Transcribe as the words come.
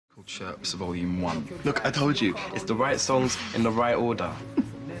Chirps Volume 1. Look, I told you, it's the right songs in the right order.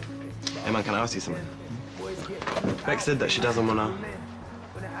 Hey man, can I ask you something? Beck said that she doesn't wanna,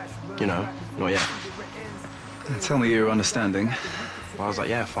 you know, not yet. Tell me you're understanding. Well, I was like,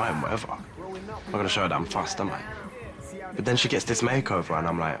 yeah, fine, whatever. I'm gonna show her that I'm fussed, am I? But then she gets this makeover and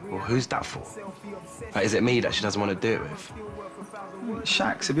I'm like, well, who's that for? Like, is it me that she doesn't want to do it with?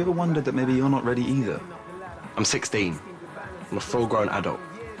 Shax, have you ever wondered that maybe you're not ready either? I'm 16. I'm a full-grown adult.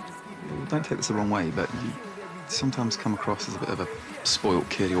 Well, don't take this the wrong way, but you sometimes come across as a bit of a spoilt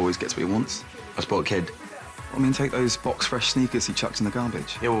kid who always gets what he wants. A spoiled kid. I mean, take those box-fresh sneakers he chucks in the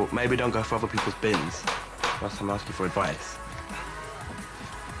garbage. Yeah, well, maybe don't go for other people's bins. Last time I asked you for advice.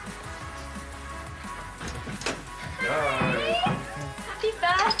 Happy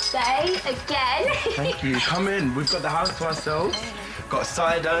birthday again. Thank you. Come in. We've got the house to ourselves. Got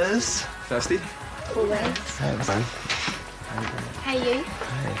ciders. Thirsty? Always. Thanks, man. Hey, you.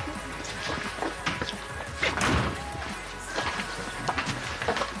 Hey.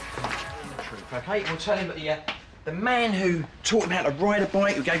 Okay, we'll tell him that the man who taught him how to ride a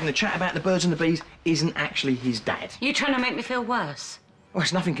bike, who gave him the chat about the birds and the bees, isn't actually his dad. You trying to make me feel worse? Well,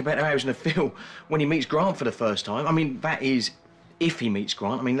 it's nothing compared to how he's going to feel when he meets Grant for the first time. I mean, that is, if he meets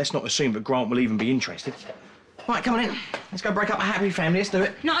Grant. I mean, let's not assume that Grant will even be interested. Right, come on in. Let's go break up a happy family. Let's do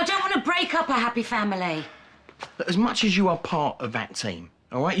it. No, I don't want to break up a happy family. Look, as much as you are part of that team,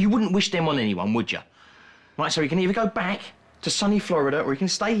 all right, you wouldn't wish them on anyone, would you? Right, so he can either go back to sunny Florida or he can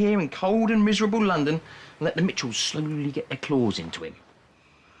stay here in cold and miserable London and let the Mitchells slowly get their claws into him.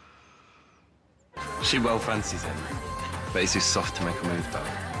 She well fancies him. But he's too soft to make a move, though.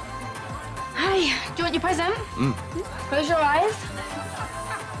 Hey, do you want your present? Close your eyes.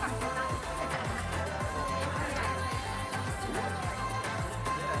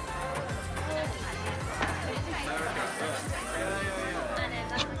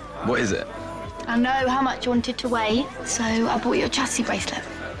 What is it? I know how much you wanted to weigh, so I bought you a chastity bracelet.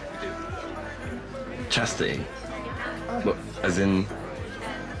 Chastity? Look, as in...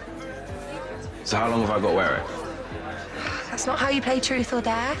 So how long have I got to wear it? That's not how you play Truth or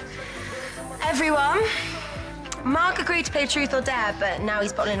Dare. Everyone, Mark agreed to play Truth or Dare, but now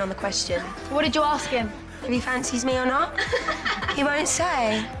he's bottling on the question. what did you ask him? If he fancies me or not? He won't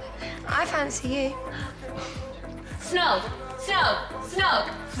say. I fancy you. Snog, snog, snog,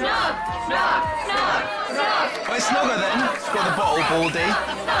 snog, snog, snog, snog. Well, Snogger, then. Got the bottle, Baldy.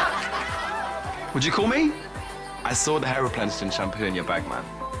 What'd you call me? I saw the hair replenishing shampoo in your bag, man.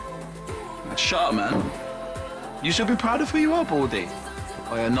 Shut up, man. You should be proud of who you are, Baldy.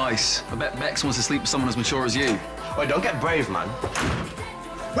 Oh, yeah, nice. I bet Bex wants to sleep with someone as mature as you. Wait, don't get brave, man.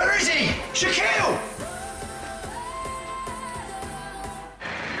 Where is he? Shakil!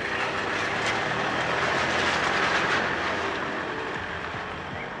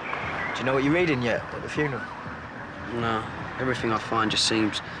 Do you know what you're reading yet at the funeral? No, everything I find just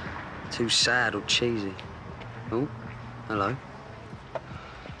seems too sad or cheesy. Oh, hello.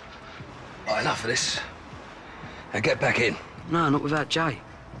 Right, enough of this. Now get back in. No, not without Jay.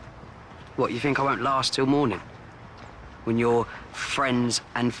 What, you think I won't last till morning? When your friends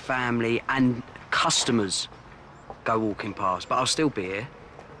and family and customers go walking past, but I'll still be here.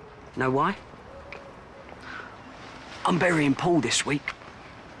 Know why? I'm burying Paul this week.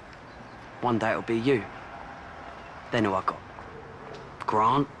 One day it'll be you. Then who I got?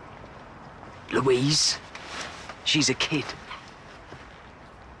 Grant, Louise. She's a kid.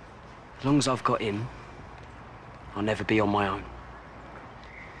 As long as I've got him, I'll never be on my own.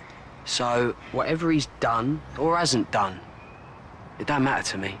 So, whatever he's done or hasn't done, it don't matter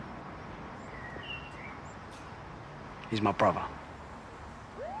to me. He's my brother.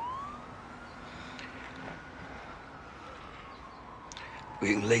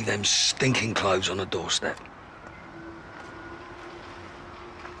 We can leave them stinking clothes on the doorstep.